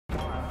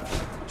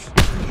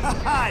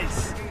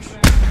Nice.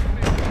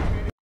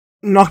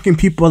 Knocking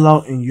people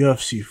out in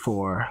UFC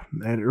 4.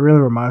 And it really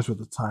reminds me of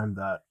the time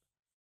that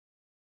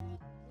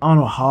I don't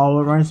know how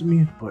it reminds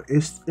me, but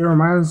it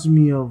reminds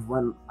me of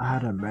when I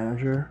had a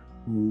manager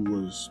who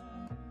was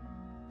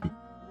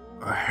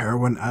a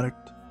heroin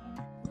addict,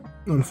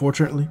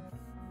 unfortunately.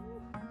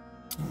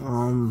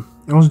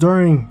 It was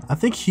during, I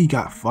think he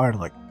got fired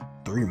like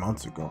 3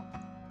 months ago.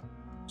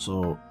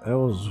 So it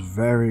was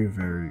very,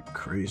 very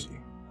crazy.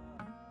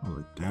 I was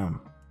like,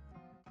 damn.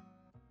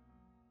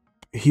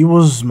 He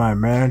was my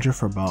manager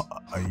for about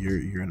a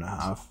year and a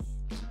half.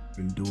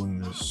 Been doing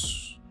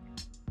this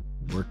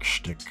work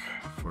shtick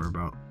for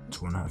about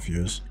 2.5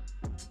 years.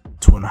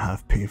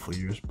 2.5 painful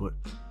years, but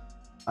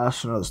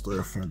that's another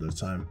story for another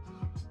time.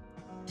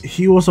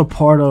 He was a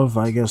part of,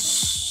 I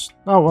guess,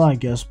 not well, I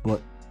guess,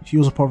 but he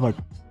was a part of like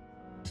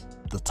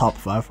the top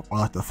 5 or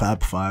like the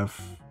Fab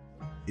 5.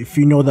 If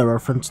you know that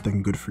reference,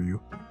 then good for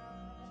you.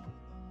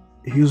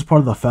 He was part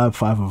of the Fab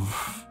 5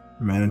 of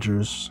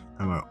managers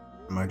at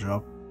my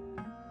job.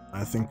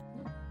 I think,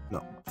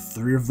 no,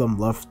 3 of them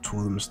left, 2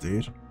 of them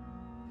stayed.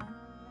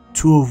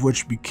 2 of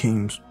which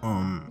became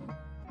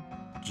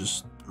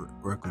just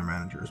regular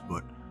managers,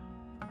 but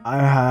I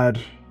had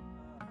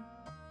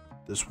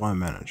this one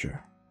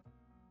manager.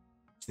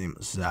 His name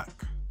was Zach,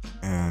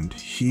 and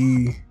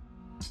he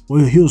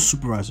was a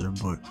supervisor,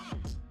 but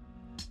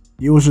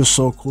he was just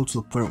so cool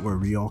to the point where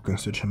we all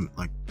considered him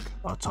like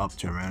a top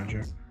tier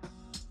manager.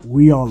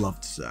 We all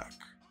loved Zach.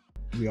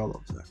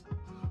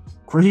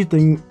 Crazy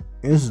thing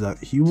is that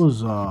he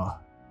was a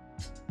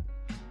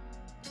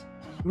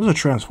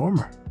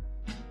transformer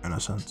in a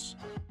sense.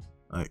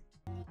 Like,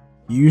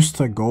 he used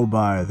to go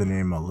by the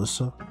name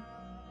Alyssa,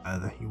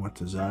 and then he went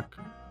to Zach,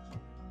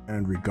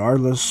 and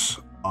regardless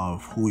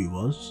of who he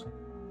was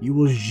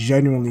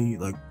genuinely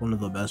like one of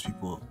the best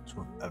people to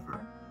have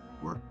ever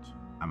worked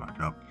at my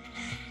job.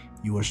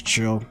 He was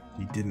chill.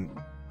 He didn't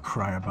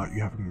cry about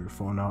you having your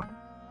phone out.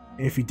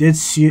 And if he did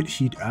see it,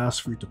 he'd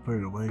ask for you to put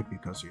it away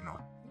because, you know,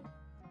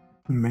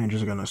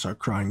 managers are gonna start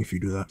crying if you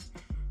do that.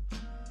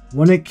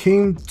 When it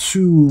came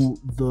to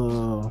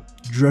the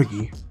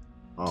druggie,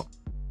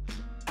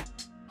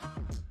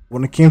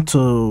 when it came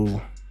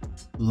to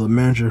the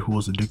manager who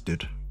was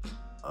addicted,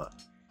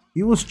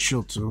 he was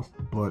chill too,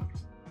 but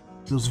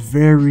it was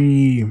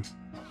very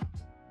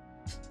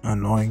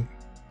annoying.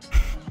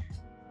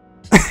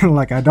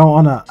 Like, I don't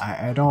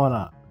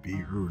wanna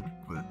be rude,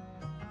 but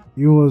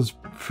he was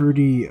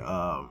pretty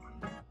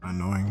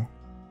annoying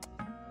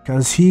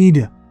because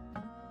he'd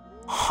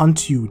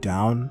hunt you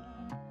down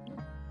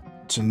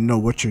to know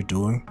what you're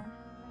doing.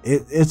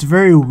 It's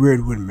very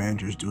weird when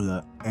managers do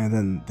that, and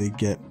then they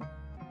get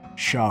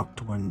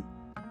shocked when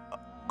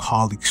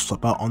colleagues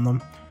flip out on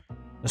them,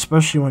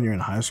 especially when you're in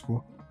high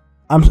school.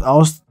 I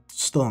was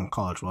still in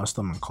college. Well, I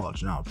still am in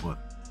college now, but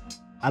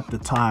at the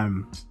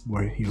time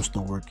where he was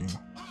still working,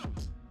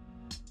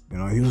 you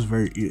know, it was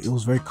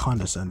very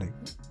condescending.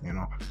 You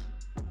know,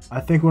 I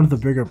think one of the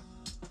bigger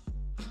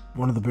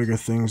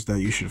things that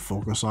you should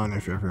focus on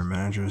if you're ever a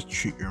manager is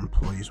treat your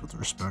employees with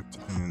respect,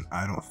 and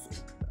I don't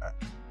think that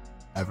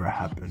ever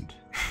happened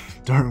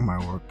during my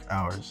work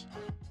hours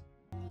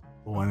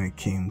when it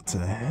came to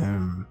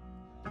him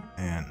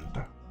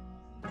and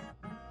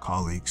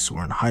colleagues who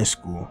were in high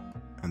school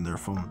and their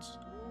phones.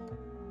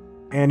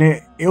 And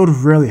it would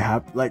rarely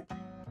happen. Like,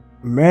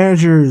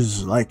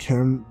 managers like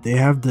him, they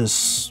have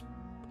this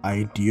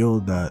ideal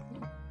that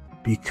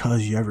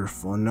because you have your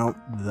phone out,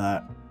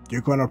 that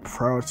you're going to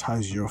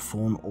prioritize your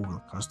phone over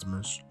the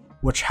customers,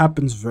 which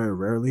happens very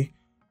rarely.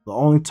 The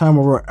only time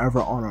where we're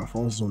ever on our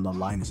phones is when the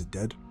line is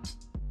dead.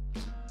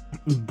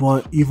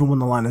 But even when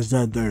the line is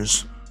dead,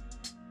 there's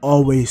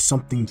always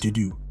something to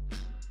do.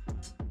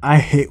 I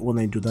hate when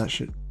they do that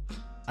shit.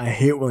 I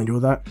hate when they do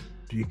that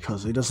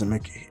because it doesn't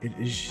make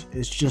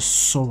it's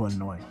just so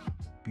annoying,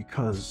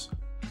 because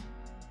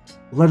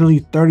literally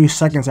 30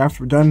 seconds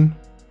after we're done,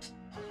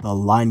 the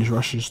line just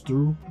rushes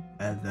through,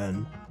 and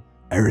then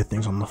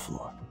everything's on the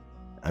floor.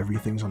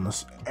 Everything's on the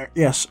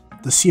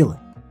ceiling.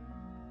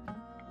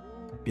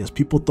 Yes,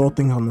 people throw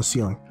things on the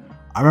ceiling.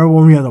 I remember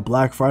when we had a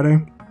Black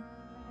Friday,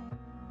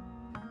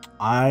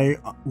 I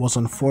was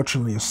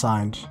unfortunately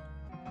assigned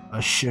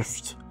a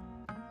shift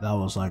that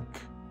was like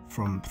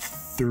from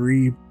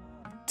 3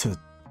 to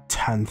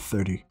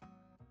 10:30.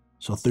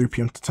 So 3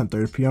 p.m. to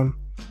 10:30 p.m.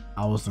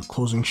 I was the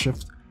closing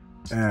shift,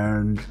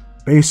 and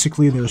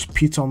basically there was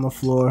pizza on the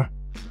floor.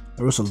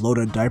 There was a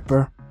loaded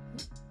diaper.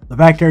 The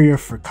back area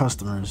for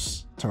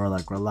customers to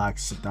like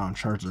relax, sit down,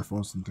 charge their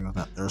phones, something like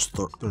that.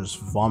 There's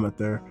vomit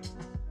there.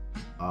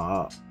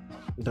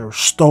 There was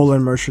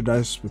stolen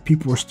merchandise, but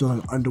people were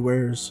stealing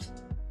underwears,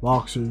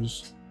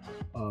 boxers,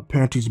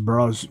 panties,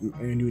 bras,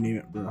 and you name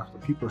it, bro.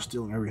 People are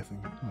stealing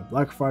everything.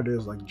 Black Friday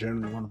is like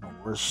generally one of the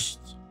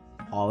worst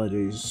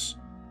holidays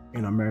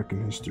in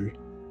American history,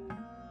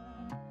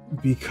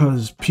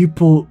 because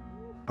people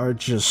are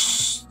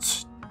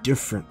just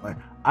different. Like,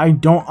 I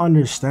don't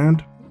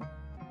understand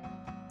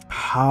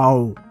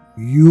how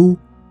you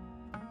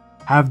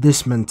have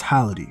this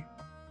mentality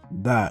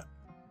that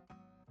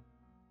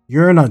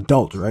You're an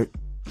adult, right?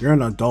 You're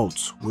an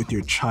adult with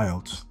your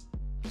child,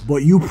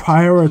 but you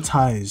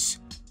prioritize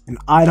an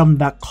item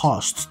that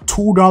costs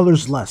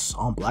 $2 less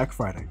on Black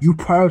Friday. You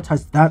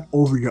prioritize that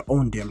over your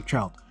own damn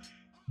child.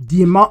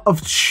 The amount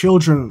of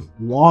children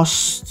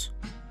lost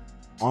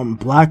on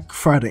Black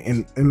Friday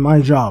in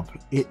my job,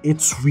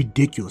 it's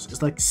ridiculous.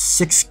 It's like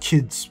 6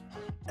 kids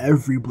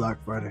every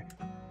Black Friday.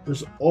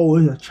 There's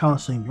always a child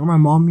saying, "You know where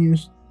my mommy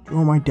is? You know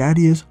where my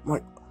daddy is?" I'm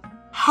like,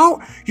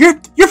 how? You're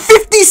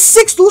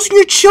 56 losing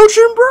your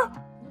children, bro?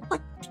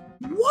 Like,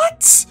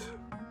 what?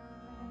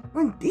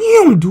 Like,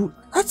 damn, dude,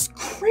 that's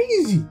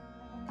crazy.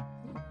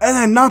 And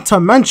then not to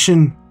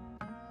mention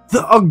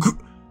the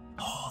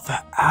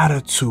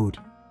attitude.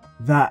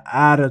 That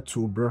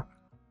attitude, bro.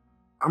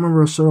 I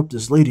remember I set up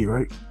this lady,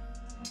 right?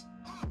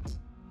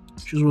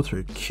 She was with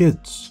her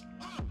kids.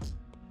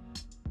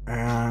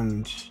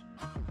 And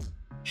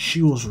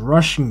she was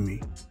rushing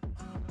me.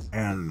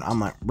 And I'm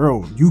like,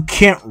 bro, you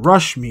can't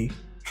rush me.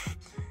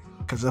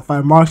 Because if I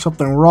mark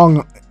something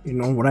wrong, you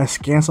know, when I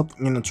scan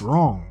something and it's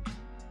wrong,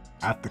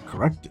 I have to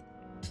correct it.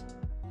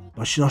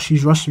 But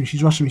she's rushing me.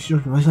 She's rushing me.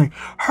 I was like,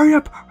 hurry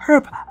up.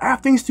 I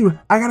have things to do.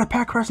 I gotta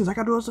pack questions. I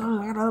gotta do this.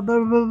 I gotta blah,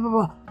 blah, blah,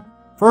 blah.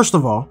 First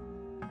of all,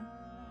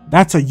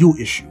 that's a you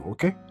issue,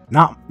 okay?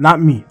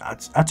 Not me.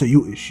 That's a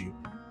you issue.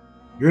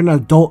 You're an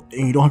adult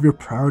and you don't have your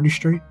priorities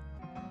straight.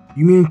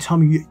 You mean to tell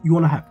me you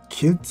want to have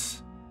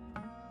kids,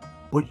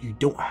 but you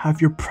don't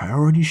have your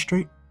priorities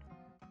straight?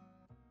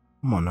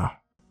 Come on now.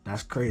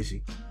 That's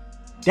crazy.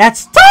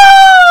 That's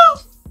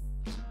tough!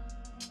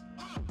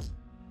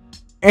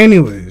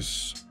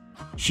 Anyways,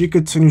 she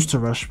continues to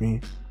rush me.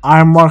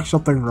 I mark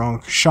something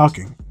wrong.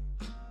 Shocking.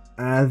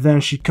 And then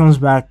she comes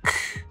back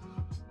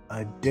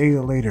a day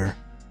later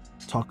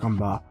talking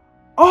about,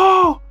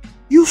 "Oh,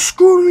 you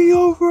screwed me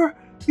over,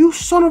 you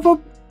son of a,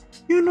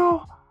 you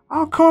know,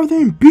 I'll come over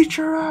there and beat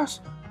your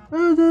ass."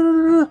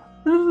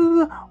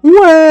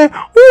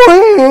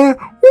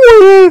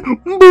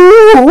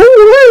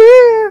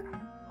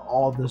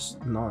 All this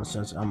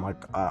nonsense. I'm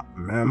like,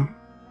 ma'am,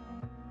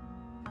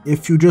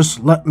 if you just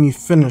let me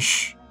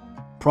finish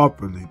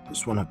properly,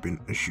 this won't have been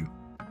an issue.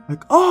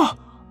 Like, "Oh,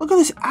 look at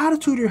this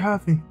attitude you're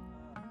having.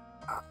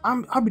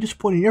 I'll be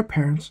disappointed in your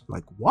parents."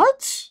 Like,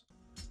 what?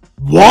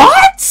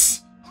 What?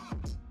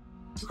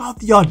 You got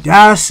the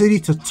audacity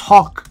to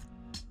talk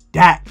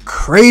that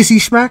crazy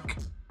smack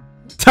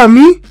to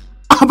me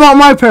about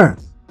my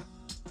parents?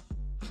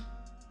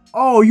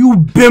 Oh, you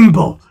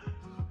bimbo.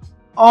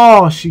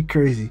 Oh, she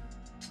crazy.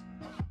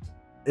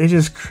 It's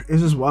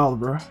just wild,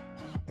 bro.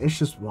 It's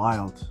just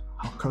wild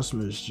how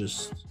customers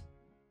just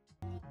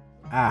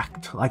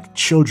act like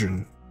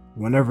children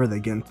whenever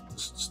they get into the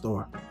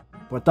store.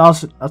 But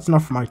that's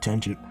enough for my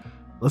tangent.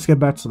 Let's get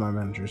back to my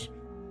managers.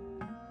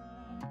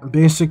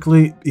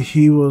 Basically,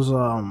 he was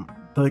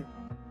the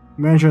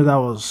manager that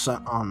was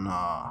sent on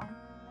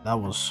that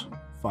was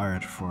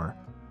fired for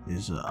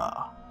his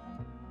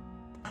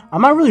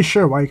I'm not really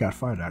sure why he got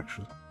fired,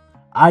 actually.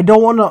 I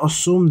don't want to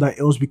assume that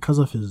it was because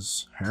of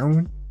his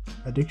heroin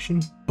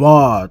addiction,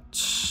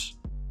 but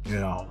you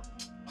know,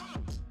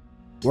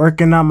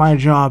 working at my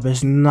job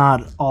is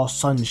not all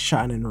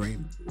sunshine and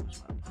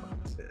rainbows.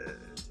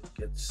 It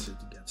gets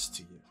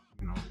to you,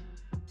 you know.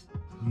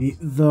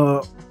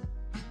 The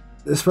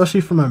especially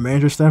from a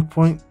manager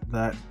standpoint,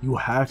 that you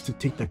have to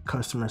take the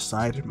customer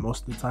side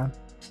most of the time.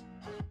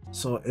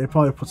 So it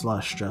probably puts a lot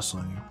of stress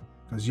on you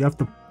because you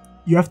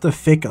have to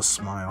fake a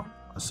smile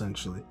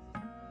essentially,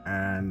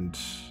 and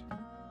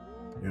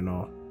you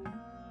know,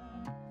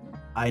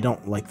 I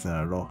don't like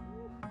that at all.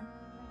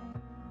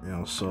 You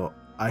know, so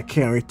I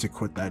can't wait to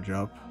quit that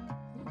job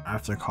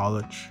after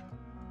college.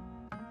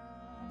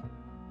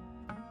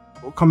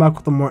 We'll come back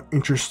with a more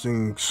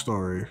interesting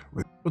story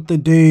with the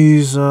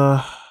days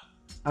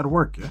at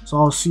work. Yeah? So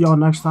I'll see y'all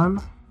next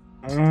time,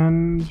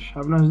 and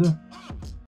have a nice day.